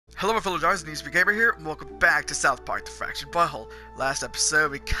Hello my fellow Jars, Newspeak Gamer here, and welcome back to South Park The Fractured Butthole. Last episode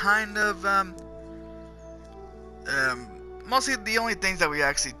we kind of, mostly the only things that we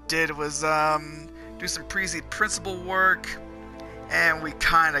actually did was, do some pre-seed principal work, and we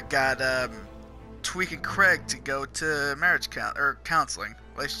kind of got, Tweak and Craig to go to marriage counseling,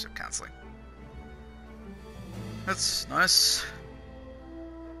 relationship counseling. That's nice.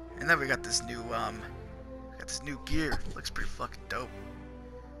 And then we got this new, gear. Looks pretty fucking dope.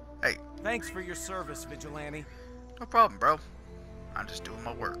 Hey. Thanks for your service, Vigilante. No problem, bro. I'm just doing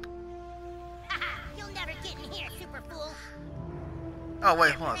my work. Haha, you'll never get in here, super fool. Oh,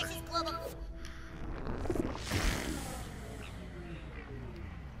 wait, hold on.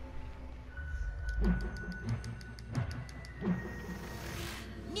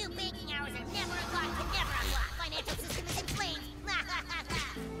 New banking hours are never unlocked and never unlocked. Financial system is in flames.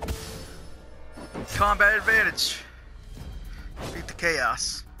 Combat advantage. Beat the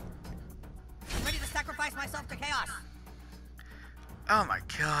chaos. I'm ready to sacrifice myself to chaos. Oh my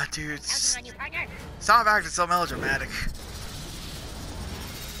god, dude. Counting on you, partner. Stop acting so melodramatic.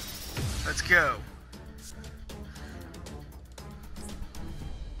 Let's go.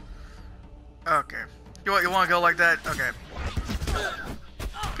 Okay. You want to go like that? Okay.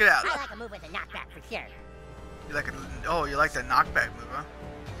 Get out. I like a move with a knockback for sure. You like you like the knockback move, huh?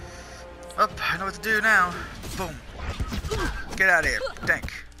 Oh, I know what to do now. Boom. Get out of here.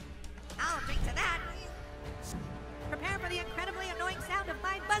 Dank. I'll drink to that. Prepare for the incredibly annoying sound of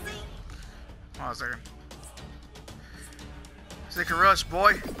my buzzing. Hold on a second. Take a rush,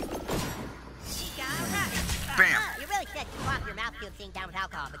 boy. Bam. You really should keep off your mouth tube down with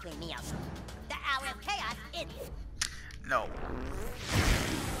alcohol between meals. The hour of chaos is. No.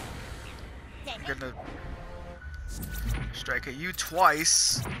 I'm gonna strike at you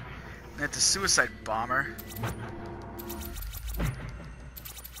twice. And at the suicide bomber.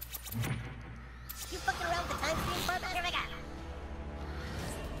 You fucking around with the time stream format? Here we go.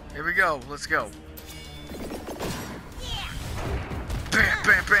 Here we go. Let's go. Yeah. Bam,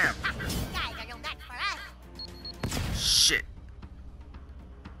 bam, bam. You guys are no match for us. Shit.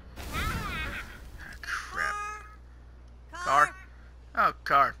 Crap. Car? Oh,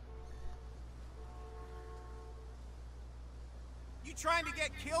 car. You trying to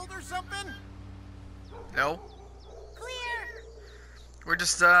get killed or something? No. Clear. We're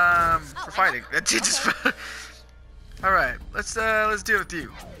just we're fighting. Just all right. Let's deal with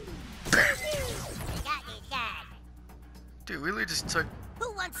you. Bam. We got these guys. Dude, we literally just took.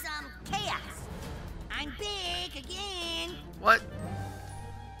 Who wants some chaos? I'm big again. What?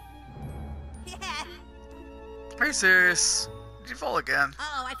 Yeah. Are you serious? Did you fall again?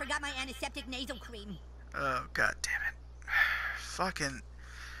 Oh, I forgot my antiseptic nasal cream. Oh god damn it! Fucking.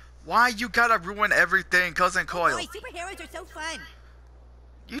 Why you gotta ruin everything, Cousin Coil? Boy, superheroes are so fun.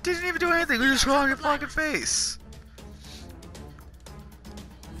 You didn't even do anything. You just fell on your fucking face.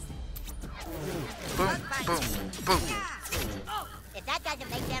 Boom, boom, boom. Oh, if that doesn't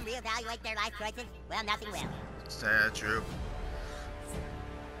make them reevaluate their life choices, well, nothing will. That's true.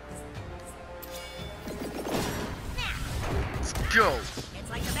 Let's go. It's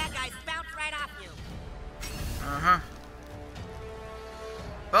like the bad guys bounce right off you. Uh-huh.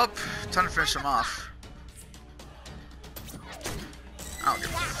 Well, time to finish him off. I don't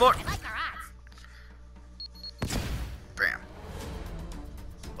give a fuck. I like our odds. Bam.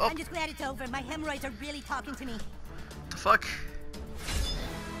 Well, I'm just glad it's over. My hemorrhoids are really talking to me. the fuck?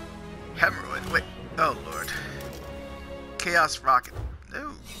 Hemorrhoid. Wait. Oh, Lord. Chaos Rocket.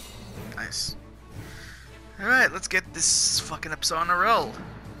 Ooh. Nice. Alright, let's get this fucking episode on a roll.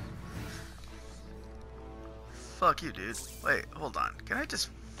 Fuck you, dude. Wait, hold on. Can I just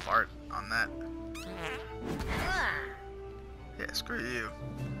fart on that? Yeah, screw you.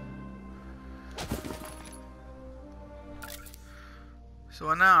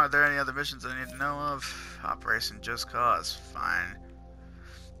 So now, are there any other missions I need to know of? Operation Just Cause. Fine.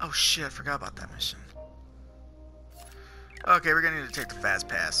 Oh shit, I forgot about that mission. Okay, we're gonna need to take the fast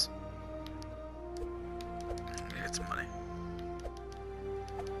pass. Get some money.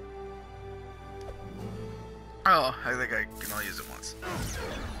 Oh, I think I can only use it once.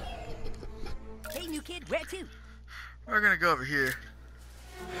 Hey, new kid, where to? We're gonna go over here.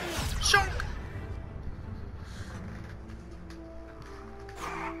 Shunk!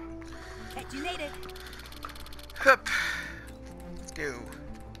 Bet you made it. Hup. Let's go.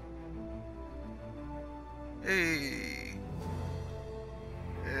 Hey.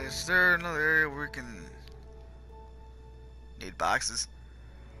 Is there another area where we can need boxes?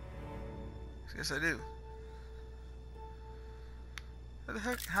 Yes, I do. How the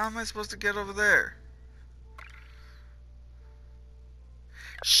heck? How am I supposed to get over there?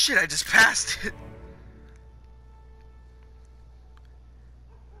 Shit, I just passed it.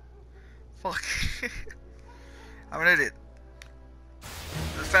 Fuck. I'm an idiot.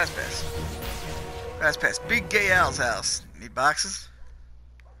 The fast pass. Fast pass. Big Gay Al's house. Need boxes?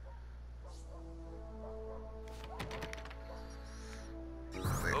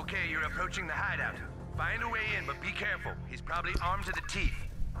 Okay, you're approaching the hideout. Find a way in, but be careful. He's probably armed to the teeth.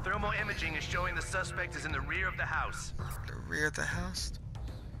 Thermal imaging is showing the suspect is in the rear of the house. The rear of the house?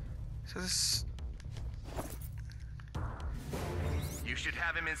 So this... You should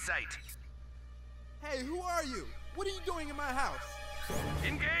have him in sight. Hey, who are you? What are you doing in my house?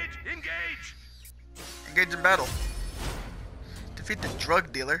 Engage! Engage! Engage in battle. Defeat the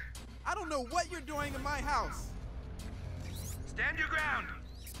drug dealer. I don't know what you're doing in my house. Stand your ground!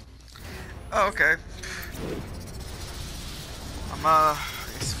 Oh, okay. I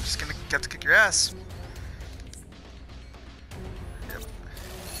guess I'm just gonna have to kick your ass. Yep.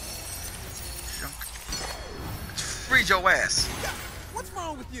 Freeze your ass. Yeah, what's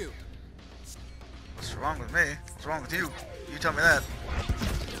wrong with you? What's wrong with me? What's wrong with you? You tell me that.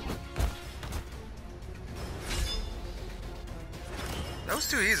 That was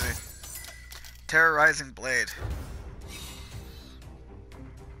too easy. Terrorizing blade.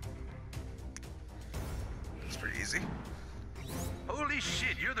 That's pretty easy. Holy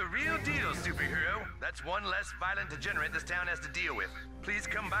shit, you're the real deal, superhero. That's one less violent degenerate this town has to deal with. Please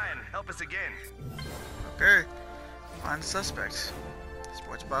come by and help us again. Okay. Find the suspect.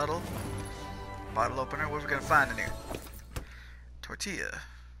 Sports bottle. Bottle opener. What are we gonna find in here? Tortilla.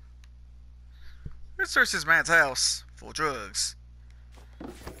 Let's search this man's house. Full of drugs.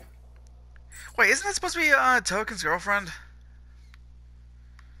 Wait, isn't that supposed to be Token's girlfriend?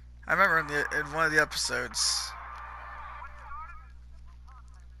 I remember in one of the episodes.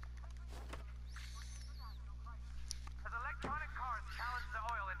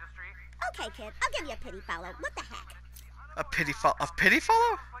 Okay, kid, I'll give you a pity follow. What the heck? A pity follow? A pity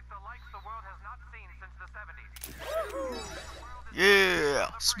follow?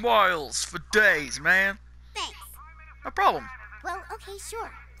 Yeah, smiles for days, man. Thanks. No problem. Well, okay,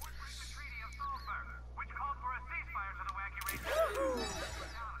 sure.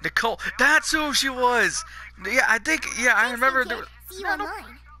 Nicole, that's who she was. Yeah, I think. Yeah, I remember. Kid. See you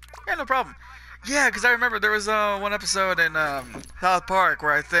online. Yeah, no problem. Yeah, because I remember there was one episode in South Park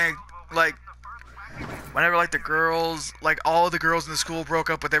where I think like whenever like the girls, like all the girls in the school broke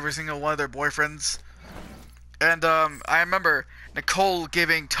up with every single one of their boyfriends, and I remember Nicole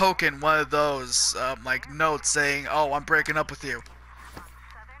giving Token one of those like notes saying, "Oh, I'm breaking up with you,"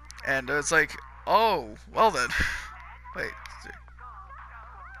 and it's like, "Oh, well then." Wait.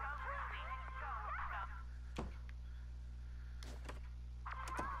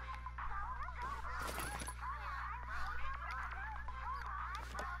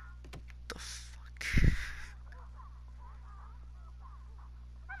 The fuck?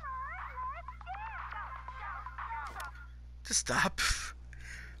 Just stop.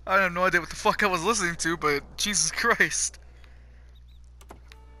 I have no idea what the fuck I was listening to, but Jesus Christ.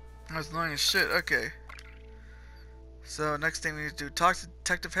 That was annoying as shit. Okay. So next thing we need to do, talk to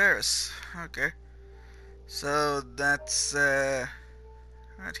Detective Harris. Okay. So that's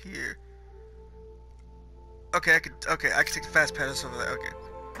right here. Okay, I can take the fast pass over there. Okay.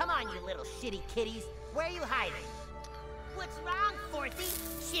 Come on, you little shitty kitties. Where are you hiding? What's wrong,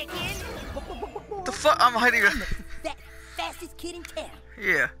 Forthy? Chicken? The fuck? I'm hiding. I'm the fastest kid in town.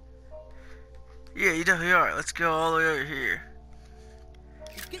 Yeah. Yeah, you definitely are. Let's go all the way over here.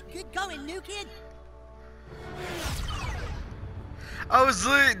 Good going, new kid. I was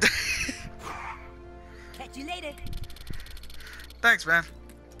late. Catch you later. Thanks, man.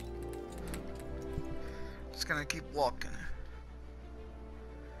 Just gonna keep walking.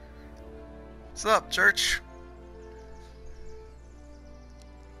 What's up, church?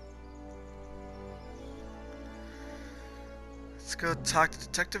 Let's go talk to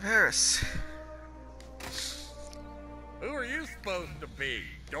Detective Harris. Who are you supposed to be?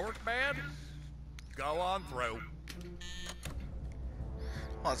 Dork man? Go on through.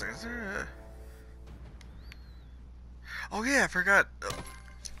 Hold on a second. Is there Oh yeah, I forgot. Oh,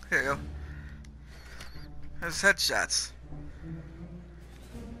 here you go. There's headshots.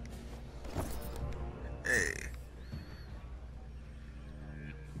 Hey.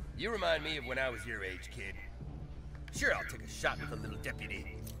 You remind me of when I was your age, kid. Sure, I'll take a shot with a little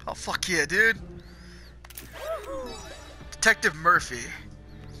deputy. Oh fuck yeah, dude. Detective Murphy.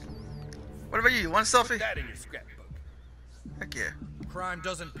 What about you? You want a selfie? Put that in your scrapbook. Heck yeah. Crime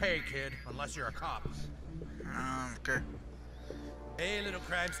doesn't pay, kid, unless you're a cop. Okay. Hey, little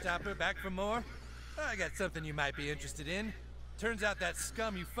Crime Stopper, back for more? I got something you might be interested in. Turns out that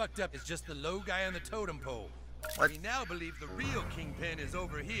scum you fucked up is just the low guy on the totem pole. What? We now believe the real kingpin is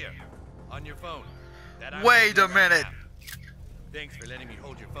over here, on your phone. Wait a minute. Thanks for letting me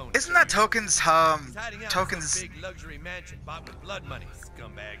hold your phone. Isn't that Token's, He's hiding out in some Token's... big luxury mansion bought with blood money,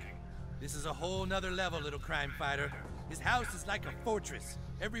 scumbag. This is a whole nother level, little crime fighter. His house is like a fortress.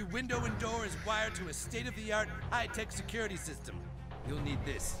 Every window and door is wired to a state-of-the-art, high-tech security system. You'll need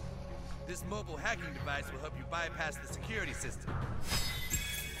this. This mobile hacking device will help you bypass the security system.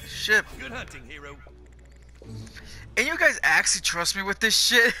 Shit. Good hunting, hero. And you guys actually trust me with this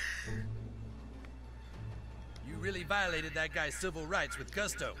shit? You really violated that guy's civil rights with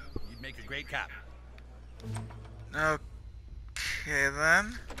gusto. You'd make a great cop. Okay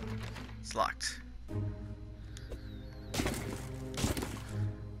then. It's locked.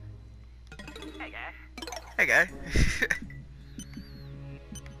 Hey, guy. Hey guy.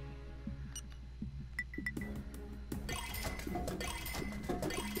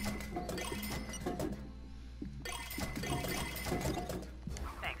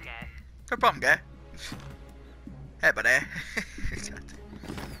 Thanks, guy. No problem, guy. Hey, buddy.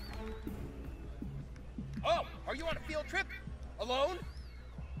 Oh, are you on a field trip? Alone?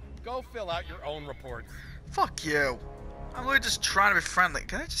 Go fill out your own reports. Fuck you. I'm really just trying to be friendly.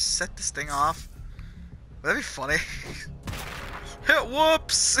 Can I just set this thing off? That'd be funny.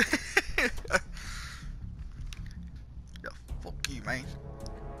 Whoops! Yo, fuck you, man.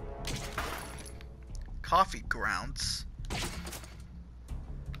 Coffee grounds.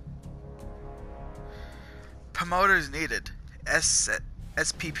 Promoters needed.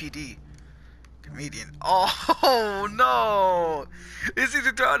 SPPD. Comedian. Oh no! Is he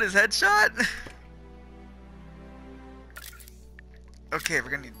throwing his headshot? Okay, we're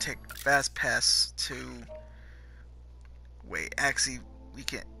gonna need to take fast pass to. Wait, actually, we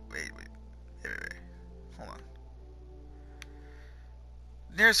can't. Wait. Hold on.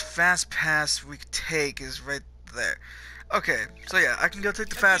 Nearest fast pass we could take is right there. Okay, so yeah, I can go take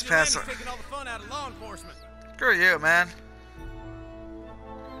the fast pass. Taking all the fun out of law enforcement. Screw you, man.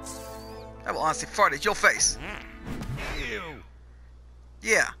 I will honestly fart at your face. Ew.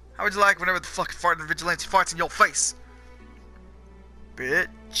 Yeah, how would you like whenever the fucking farting vigilante farts in your face?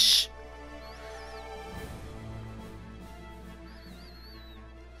 Bitch.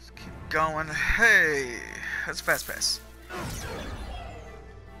 Let's keep going. Hey, that's fast pass.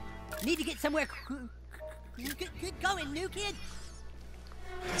 Need to get somewhere good going, new kid.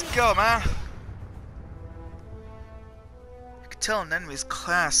 Let's go, man. You can tell an enemy's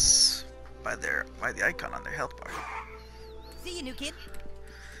class by the icon on their health bar. See you, new kid.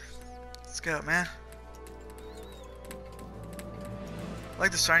 Let's go, man. I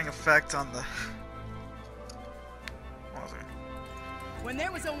like the shining effect on the. What was it? When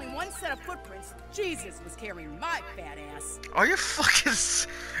there was only one set of footprints, Jesus was carrying my fat ass. Oh, you fucking.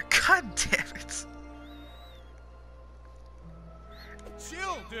 God damn it.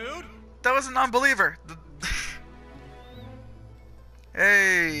 Chill, dude. That was a non-believer.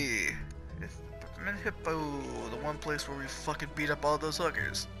 Hey. Peppermint Hippo, the one place where we fucking beat up all those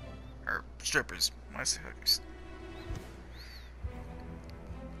hookers. Or strippers. I say hookers.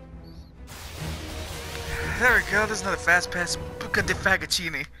 There we go, there's another fast pass. Buca di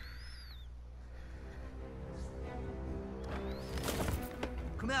Fagaccini.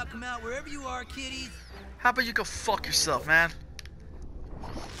 Come out, wherever you are, kiddies. How about you go fuck yourself, man?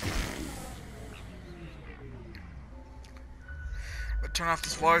 But turn off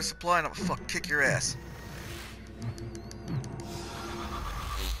this water supply and I'll fuck kick your ass.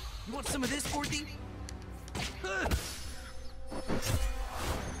 You want some of this, Forthy?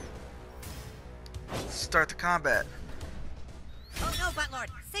 Start the combat. Oh no, Buttlord.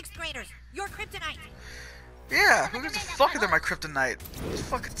 Sixth graders. You're kryptonite. Yeah, who gives a fuck if they're my kryptonite? Just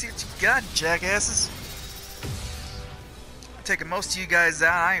fucking see what you got, jackasses. I'm taking most of you guys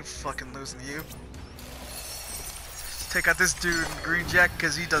out. I ain't fucking losing to you. Just take out this dude in the green jacket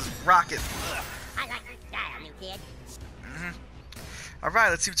because he does rocket. I like your style, new kid. Alright,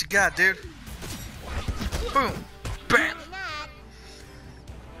 let's see what you got, dude. Boom. Bam.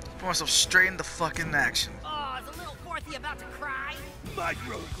 Put myself straight into fucking action. Oh, is a little Forthy about to cry?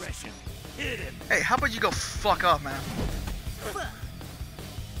 Microaggression. Hit him. Hey, how about you go fuck off, man?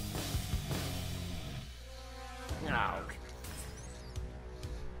 No.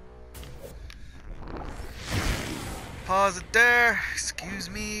 Pause it there. Excuse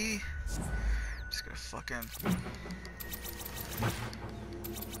me. Just gonna fucking.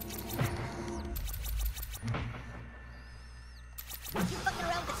 You fucking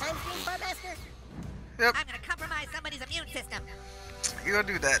around with the time stream, Barmaster? Yep, I'm gonna compromise somebody's immune system. you gonna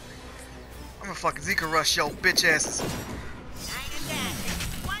do that. I'm gonna fucking Zika rush yo bitch asses. I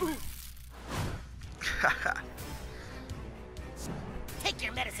Haha. Take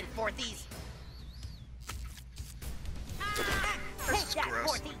your medicine, Fourthies. This is Take that,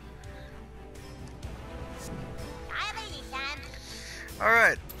 gross. Fourthy. Diabetes time.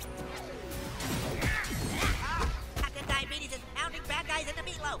 Alright. Captain Diabetes is pounding bad guys into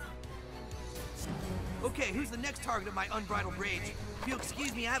meatloaf. Okay, who's the next target of my unbridled rage? If you'll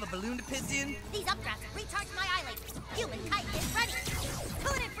excuse me, I have a balloon to piss in. These updrafts recharge my eyelids. Human kite is ready.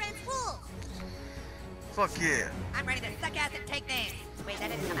 Tune it, friends, fools. Fuck yeah. I'm ready to suck ass and take names. Wait, that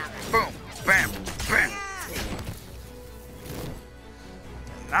didn't come out right. Boom. Bam. Bam. Yeah.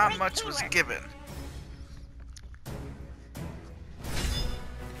 Not Great much was teamwork. given.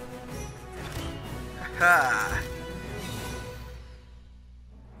 Ha.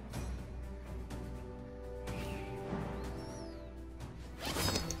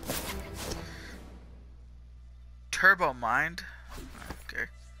 Turbo Mind. Okay.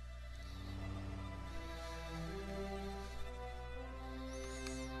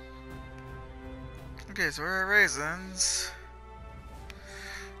 Okay, so we're at raisins.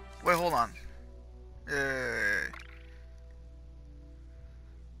 Wait, hold on.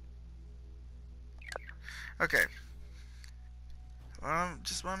 Okay.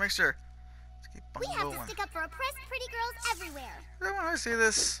 Just want to make sure. Let's keep on We have going. to stick up for oppressed pretty girls everywhere. Then when I see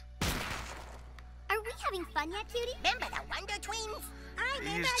this, Are we having fun yet, cutie? Remember the Wonder Twins? you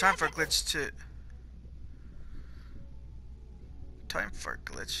use time for glitch to. Time for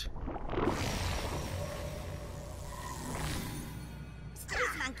glitch.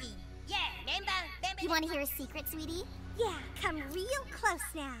 Space monkey. Yeah, remember? You want to hear a secret, sweetie? Yeah, come real close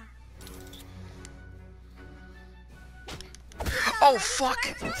now. Oh fuck!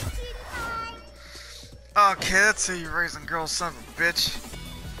 Cutie pie. Okay, that's how you raising girls, son of a bitch.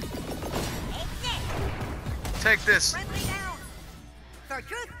 Take this. Friendly down. For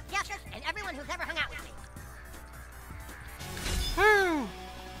truth, justice, and everyone who's ever hung out with me. Woo!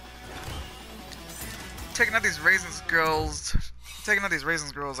 Taking out these raisins girls. Taking out these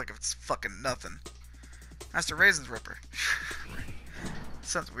raisins girls like if it's fucking nothing. That's the raisins ripper.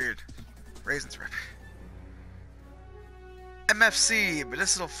 Sounds weird. Raisins ripper. MFC,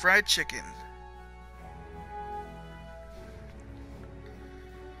 medicinal fried chicken.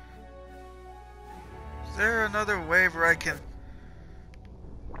 Is there another way where I can...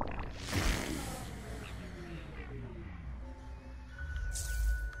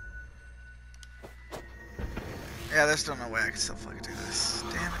 Yeah, there's still no way I can still fucking do this.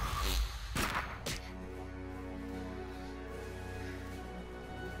 Damn it.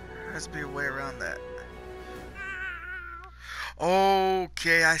 There has to be a way around that.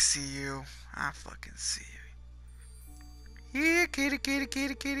 Okay, I see you. I fucking see you. Yeah, kitty, kitty,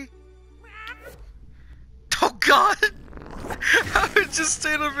 kitty, kitty. Oh god! I would just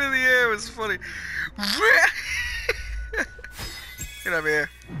stand up in the air, it was funny. Get over here.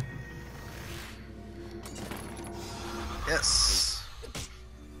 Yes.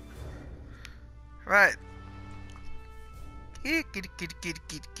 Right. Kitty, kitty, kitty, kitty,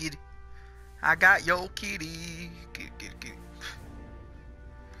 kitty, kitty. I got your kitty. Kitty, kitty, kitty.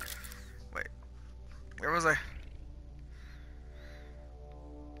 Wait. Where was I?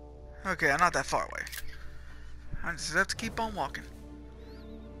 Okay, I'm not that far away. I just have to keep on walking.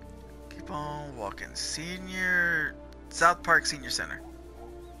 Keep on walking. South Park Senior Center.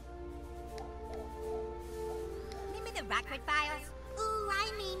 Remember the Rockford Files? Ooh,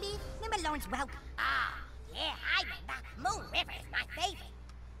 I mean it. Remember Lawrence Welk? Ah, yeah, I remember. Moon River is my favorite.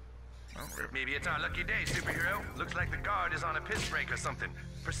 Maybe it's our lucky day, superhero. Looks like the guard is on a piss break or something.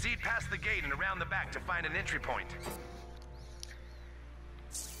 Proceed past the gate and around the back to find an entry point.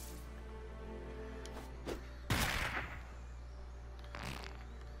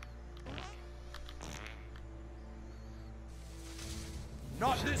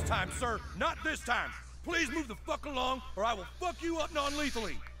 Not this time, sir. Not this time. Please move the fuck along, or I will fuck you up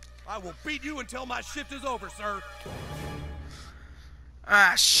non-lethally. I will beat you until my shift is over, sir.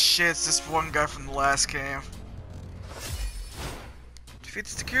 Ah, shit, it's this one guy from the last game. Defeat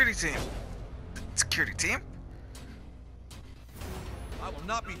the security team. The security team? I will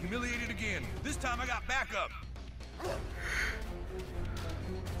not be humiliated again. This time I got backup.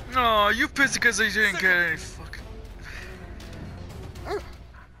 No, you pissed because you didn't get any fucking...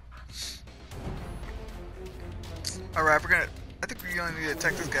 Alright, I think we only need to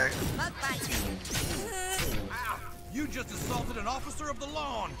attack this guy. Bug bite. Ow! You just assaulted an officer of the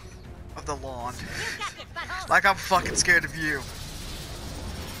lawn. Of the lawn. You got this, butthole. Like I'm fucking scared of you.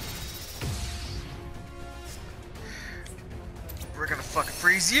 We're gonna fucking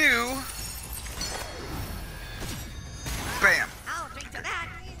freeze you. Bam. I'll drink to that.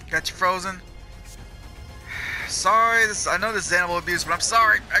 Got you frozen. Sorry, I know this is animal abuse, but I'm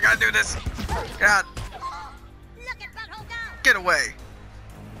sorry. I gotta do this. God. Get away.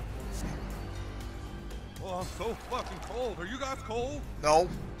 Oh, I'm so fucking cold. Are you guys cold? No.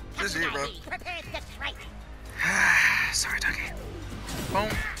 Just you, bro. Sorry, Dougie. Boom.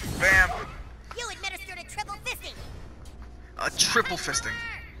 Bam. You administered a triple fisting. A triple fisting.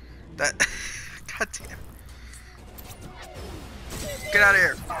 That. God damn. Get out of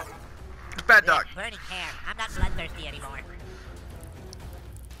here. Bad dog. Burning hair. I'm not bloodthirsty anymore.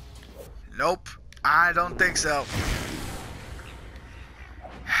 Nope. I don't think so.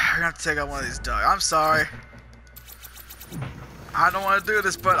 We're gonna have to take out one of these dogs. I'm sorry. I don't want to do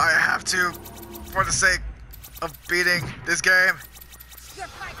this, but I have to for the sake of beating this game. Your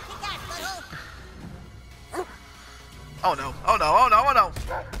part kick ass, butthole. Oh no. Oh no. Oh no. Oh no.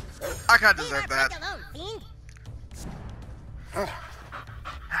 I can't deserve that. Alone, fiend.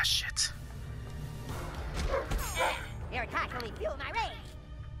 Ah, shit. Your attacks only fuel my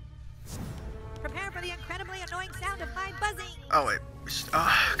rage. Prepare for the incredibly annoying sound of my buzzing. Oh wait.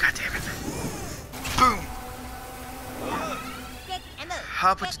 Oh, god damn it. Boom. Stick and move.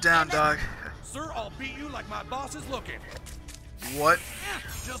 I'll put you down, dog. Sir, I'll beat you like my boss is looking. What?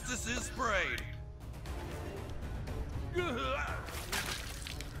 Justice is sprayed. Here we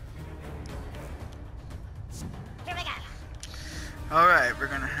go. Alright, we're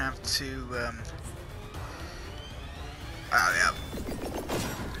gonna have to, oh, yeah.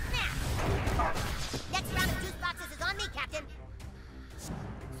 Next round of juice boxes is on me, Captain.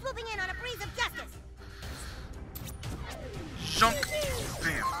 Swooping in on a breeze of justice. Shunk.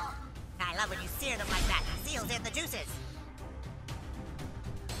 Bam. I love when you sear them like that. Seals in the juices.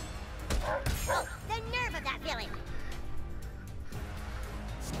 The nerve of that feeling.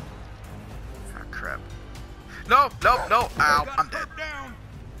 Oh, crap. No, no, no. Ow, I'm dead.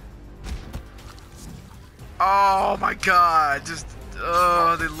 Oh my god. Just,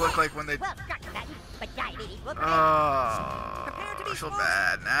 oh, they look like when they... Well struck, Patton, but diabetes will Oh, I feel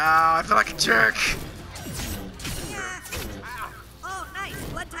bad now. I feel like a jerk. Yeah. Oh, nice.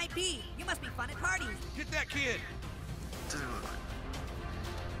 Blood type B. You must be fun at parties. Get that kid. Dude.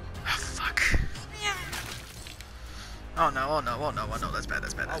 Oh, fuck. Oh no, oh no, oh no, oh no, that's bad,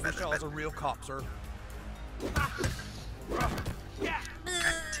 that's bad, that's bad, I wish I was that's a bad. real cop, sir.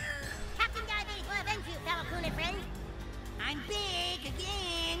 Captain Diabetes will avenge you, fellow Puna friend. I'm big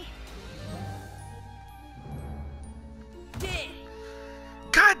again.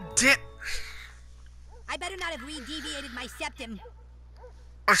 God damn. I better not have re-deviated my septum.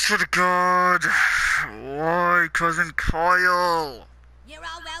 I swear to God. Why, Cousin Kyle? You're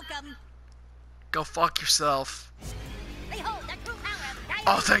all welcome. Go fuck yourself. Behold the true power of diabetes.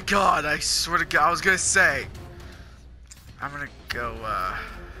 Oh, thank God. I swear to God. I was gonna say. I'm gonna go, I'm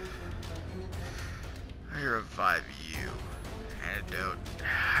gonna revive you. Antidote.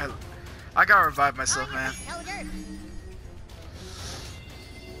 I gotta revive myself, man. Soldier.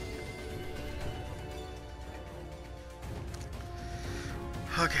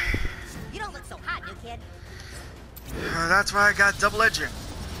 Okay. You don't look so hot, new kid. That's why I got double edging.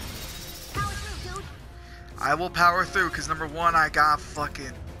 Power through, dude. I will power through, because number one, I got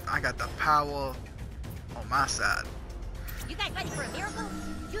the power on my side. You guys ready for a miracle?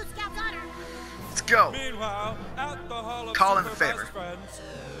 Juice Scout's honor. Let's go. Meanwhile, at the Hall of Call in Supervised favor. Friends.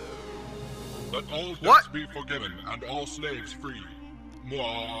 Let all debts What? be forgiven and all slaves free.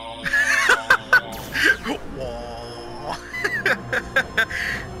 Mwah. Whoa.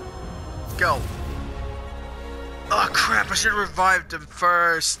 Go. Oh crap, I should have revived him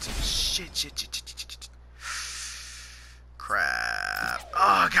first. Shit. Crap.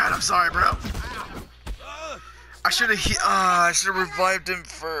 Oh god, I'm sorry, bro. I should have revived him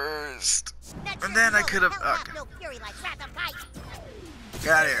first. And then I could have. Okay. No fury like Wrath of Kite.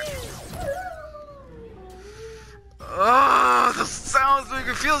 Get out of here. Oh, the sounds make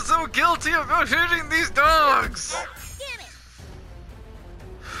me feel so guilty about hitting these dogs. Damn it.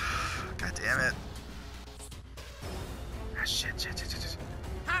 God damn it. Ah, shit.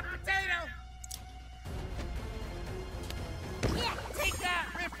 Hot potato. Yeah, Take that,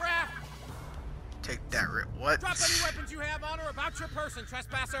 riffraff! Take that rip. What? Drop any weapons you have on or about your person,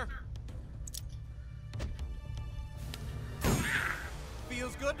 trespasser!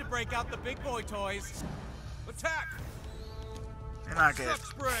 Feels good to break out the big boy toys. Attack! You're not good. Suck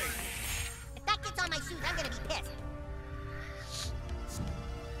spray! if that gets on my shoes, I'm gonna be pissed.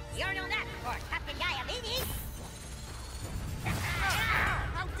 You don't know that before, Captain Diabetes.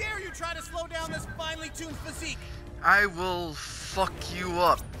 How dare you try to slow down this finely tuned physique? I will fuck you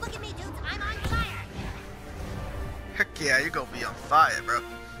up. Look at me, dudes. I'm on fire. Heck yeah, you're gonna be on fire, bro.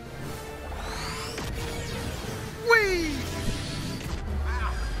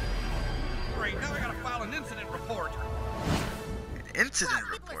 great. Now I gotta file an incident report. An incident People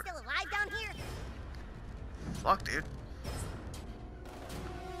are report? still alive down here? Fuck, dude.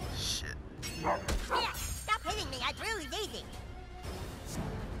 Shit. Yeah, stop hitting me. I drew easy.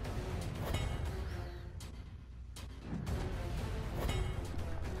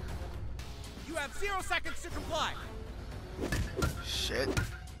 You have 0 seconds to comply. Shit.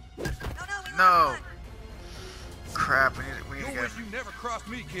 No, we No. lost one. Crap, we need to You get wish you never crossed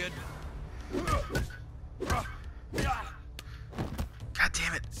me, kid. God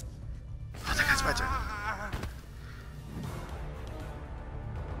damn it. Oh, that guy's my turn.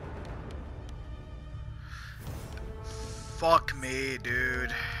 Fuck me,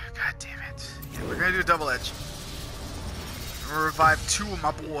 dude. God damn it. Yeah, we're gonna do a double edge. I'm gonna revive 2 of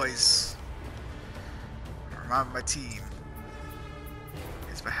my boys. Revive my team.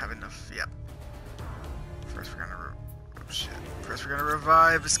 If I have enough. Yep. First, we're gonna. Oh shit. First, we're gonna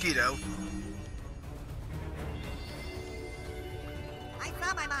revive Mosquito. I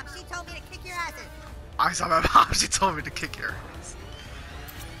saw my mom. She told me to kick your asses. I saw my mom. She told me to kick your ass.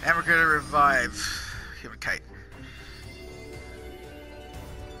 And we're gonna revive Human Kite.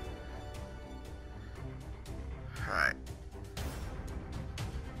 Alright.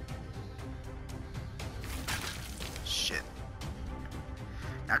 Shit.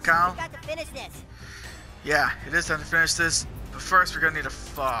 Now, Kyle. We got to finish this. Yeah, it is time to finish this. But first, we're gonna need a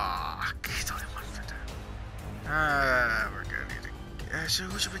fuck. It's only one for time. We're gonna need to.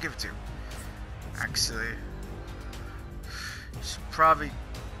 Who should we give it to? Actually, should probably.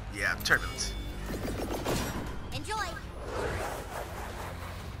 Yeah, Turbulence. Enjoy.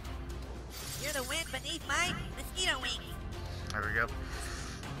 You're the wind beneath my mosquito wings. There we go.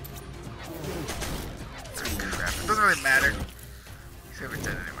 Oh, crap. It doesn't really matter. He's gonna be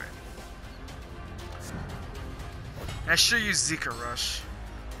dead anyway. And I should use Zika Rush.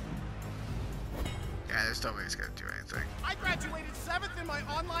 Yeah, there's no way he's gonna do anything. I graduated 7th in my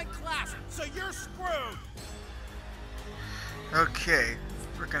online class, so you're screwed. Okay,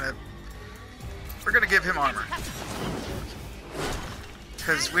 we're gonna give him armor.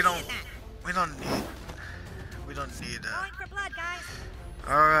 Cause we don't need Going for blood, guys.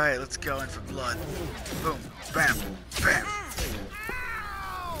 Alright, let's go in for blood. Boom, bam, bam.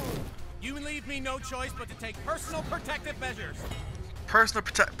 You leave me no choice but to take personal protective measures. Personal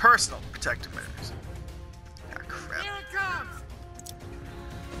protective measures. Ah, crap. Here it comes.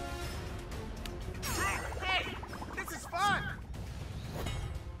 Hey, this is fun.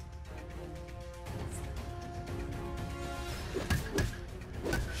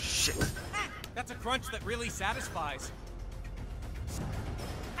 Shit. That's a crunch that really satisfies.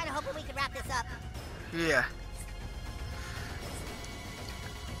 Kinda hoping we could wrap this up. Yeah.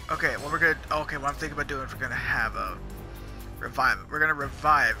 Okay, well we're gonna. Okay, what I'm thinking about doing is we're gonna have a revive. We're gonna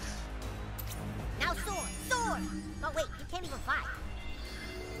revive. Now sword, sword. Oh wait, you can't even fight.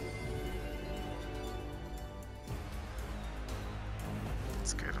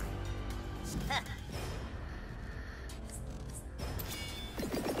 Let's get him. Huh.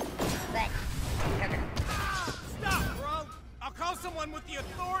 Stop, bro. I'll call someone with the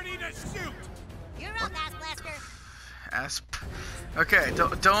authority to shoot. You're up, Ass Blaster. Asp. Okay,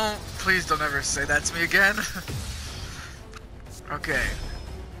 please don't ever say that to me again. Okay.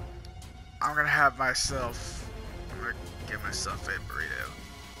 I'm gonna have myself. I'm gonna get myself a burrito.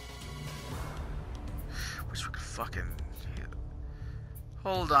 Wish we could fucking.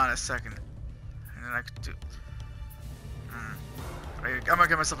 Hold on a second. And then I could do. I'm gonna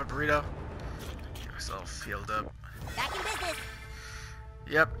get myself a burrito. Get myself healed up. Back in business.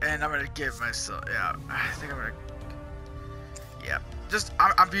 Yep, and I'm gonna give myself. Yeah, I think I'm gonna. Yep, just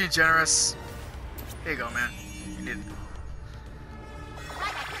I'm being generous. Here you go, man. You need.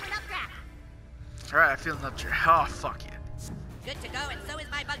 Right, I feel an updraft. All right, I feel an updraft. Oh fuck yeah. Good to go, and so is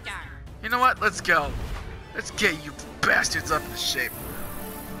my bug jar. You know what? Let's go. Let's get you bastards up into shape.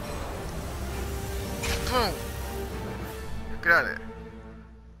 Boom. Get out of here.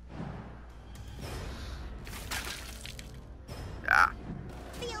 Ah.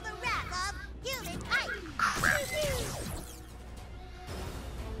 Feel the wrath of human type. Crap.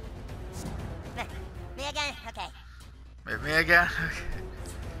 Me again? Okay. Me again?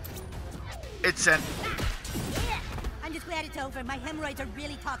 It's an. Yeah. I'm just glad it's over. My hemorrhoids are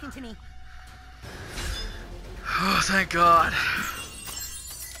really talking to me. Oh, thank God.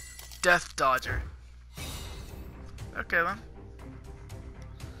 Death Dodger. Okay then.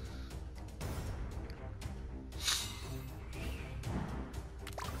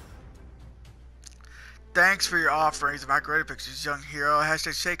 Thanks for your offerings of my great pictures, young hero.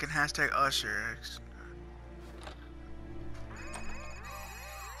 Hashtag shaken, hashtag usher.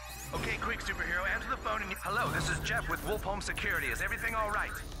 Okay, quick, superhero, answer the phone and hello, this is Jeff with Wolf Home Security. Is everything all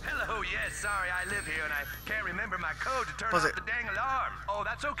right? Hello, yes, sorry, I live here and I can't remember my code to turn off the dang alarm. Oh,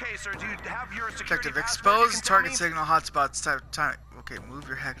 that's okay, sir. Do you have your security Objective: password you expose can tell target me? signal hotspots. Time. Okay, move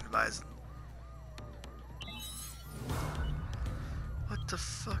your hacking device. What the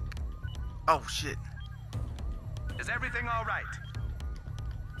fuck? Oh shit. Is everything all right?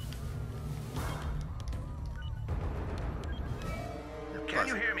 Can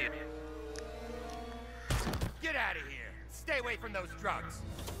you hear me? Get out of here. Stay away from those drugs.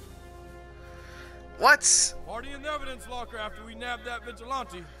 What? Party in the evidence locker after we nabbed that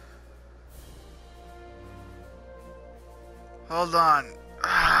vigilante. Hold on.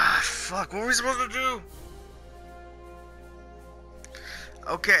 Ah, fuck. What were we supposed to do?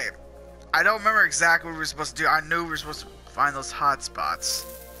 Okay. I don't remember exactly what we were supposed to do. I knew we were supposed to find those hot spots.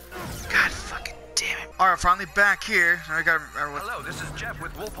 God fucking damn it. Alright, finally back here. Now I gotta remember what. Hello, this is Jeff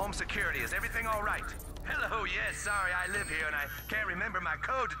with Wolf Home Security. Is everything all right? Hello, yes, sorry, I live here and I can't remember my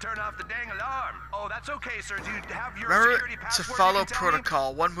code to turn off the dang alarm. Oh, that's okay, sir. Do you have your Remember security to password? follow you can tell me?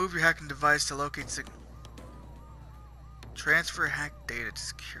 protocol. One, move your hacking device to locate signal. Transfer hacked data to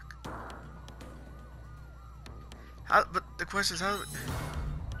secure. How? But the question is how.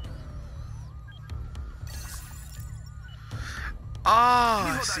 Oh, Can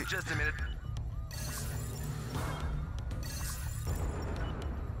you I hold see. on just a minute?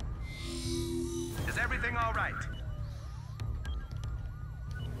 Is everything all right?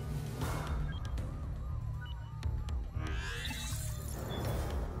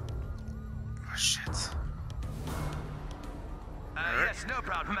 Oh shit. Yes, no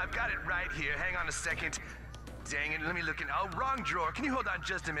problem. I've got it right here. Hang on a second. Dang it, let me look in. Oh, wrong drawer. Can you hold on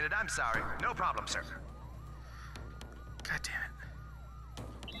just a minute? I'm sorry. No problem, sir. God damn it.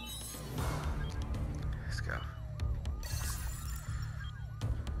 Let's go.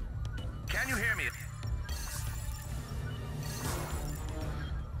 Can you hear me?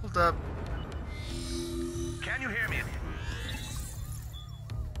 Hold up. Can you hear me?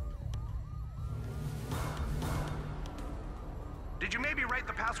 Did you maybe write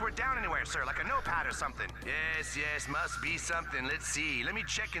the password down anywhere, sir? Like a notepad or something? Yes, yes, must be something. Let's see. Let me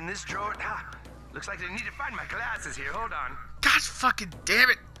check in this drawer. Ah, looks like I need to find my glasses here. Hold on. God fucking damn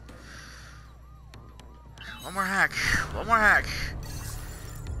it. One more hack. One more hack.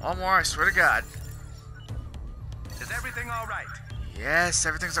 One more, I swear to God. Is everything all right? Yes,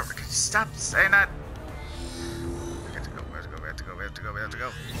 everything's over. Can you stop saying that? We have to go, we have to go, we have to go, we have to go, we have to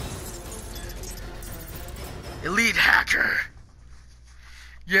go. Elite hacker.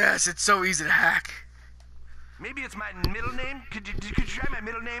 Yes, it's so easy to hack. Maybe it's my middle name? Could you try my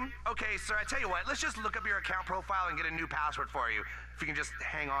middle name? Okay, sir, I tell you what, let's just look up your account profile and get a new password for you. If you can just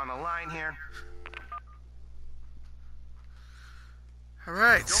hang on the line here.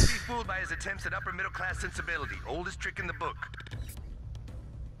 Alright. Don't be fooled by his attempts at upper middle class sensibility. Oldest trick in the book.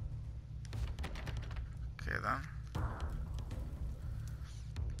 Okay then.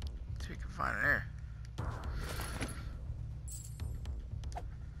 See if we can find it here.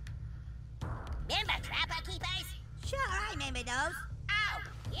 Remember Trapper Keepers? Sure, I remember those. Oh,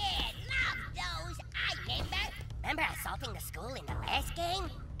 yeah, love those. I remember. Remember assaulting the school in the last game?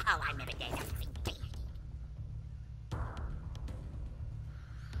 Oh, I remember that.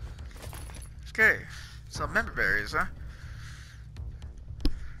 Okay, so member berries, huh?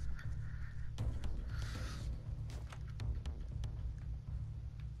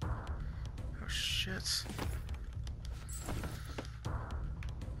 Oh shit.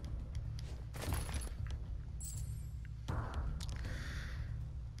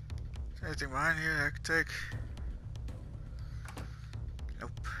 Anything behind here I can take?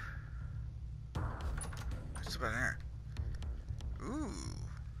 Nope. What's about here? Ooh.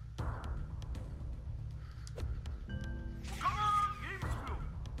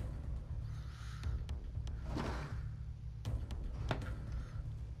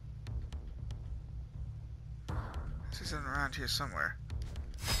 I see something around here somewhere.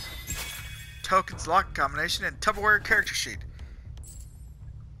 Tokens, lock combination, and Tupperware character sheet.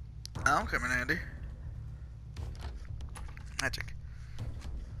 I'm coming handy. Magic.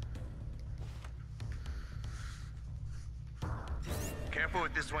 Careful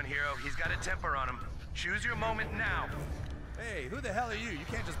with this one, hero. He's got a temper on him. Choose your moment now. Hey, who the hell are you? You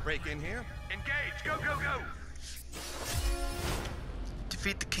can't just break in here. Engage! Go, go, go!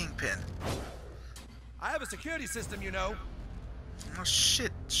 Defeat the Kingpin. I have a security system, you know. Oh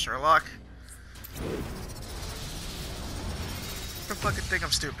shit, Sherlock. Don't fucking think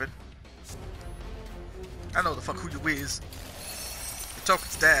I'm stupid. I know the fuck who you is. The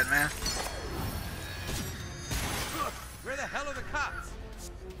Token's dad, man. Where the hell are the cops?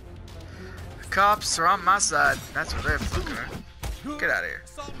 Cops are on my side. That's what they're fucking at. Get out of here.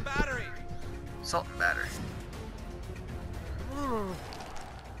 Assault and battery. Assault and battery.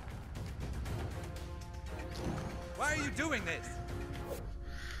 Why are you doing this?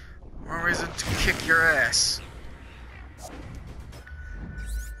 More reason to kick your ass.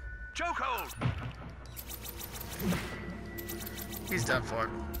 Chokehold! He's done for.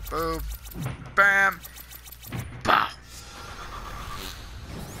 Boom. Bam. Pow.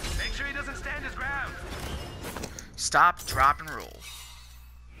 Make sure he doesn't stand his ground. Stop, drop, and roll.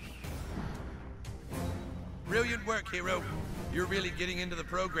 Brilliant work, hero. You're really getting into the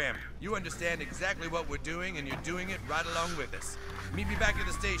program. You understand exactly what we're doing, and you're doing it right along with us. Meet me back at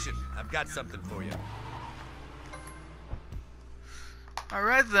the station. I've got something for you.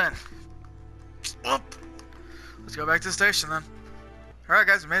 Alright then. Oop. Let's go back to the station then. Alright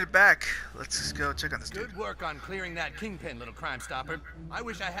guys, we made it back. Let's just go check on this dude. Good work on clearing that kingpin, little crime stopper. I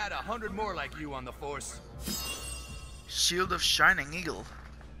wish I had 100 more like you on the force. Shield of Shining Eagle.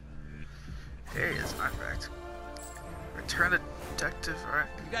 There he is, matter of fact. Return the detective, alright.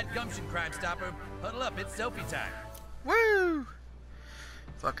 You got gumption, crime stopper. Huddle up, it's selfie time. Woo!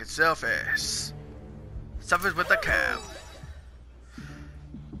 Fucking selfies. Selfies with the cab.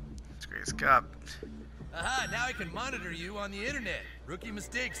 It's great as cop. Aha, now I can monitor you on the internet. Rookie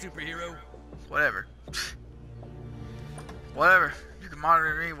mistake, superhero. Whatever. Whatever. You can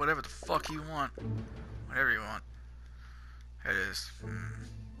monitor me whatever the fuck you want. Whatever you want. There it is.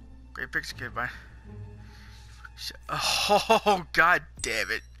 Great picture, kid. Bye. Oh, god damn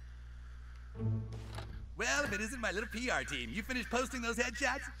it. Well, if it isn't my little PR team, you finished posting those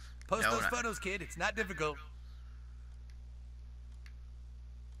headshots? Post those photos, kid. It's not difficult.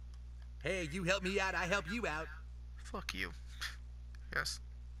 Hey, you help me out, I help you out. Fuck you. Yes.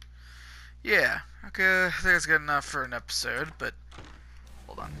 Yeah. Okay, I think it's good enough for an episode, but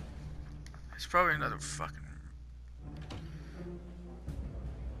hold on. There's probably another fucking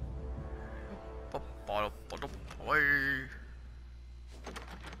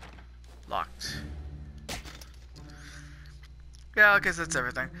locked. Yeah, I guess that's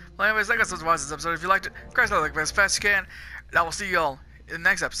everything. Well, anyways, thank you so much for watching this episode. If you liked it, crash that like button as fast as you can. And I will see you all in the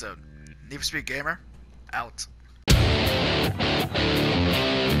next episode. Need for Speed Gamer, out.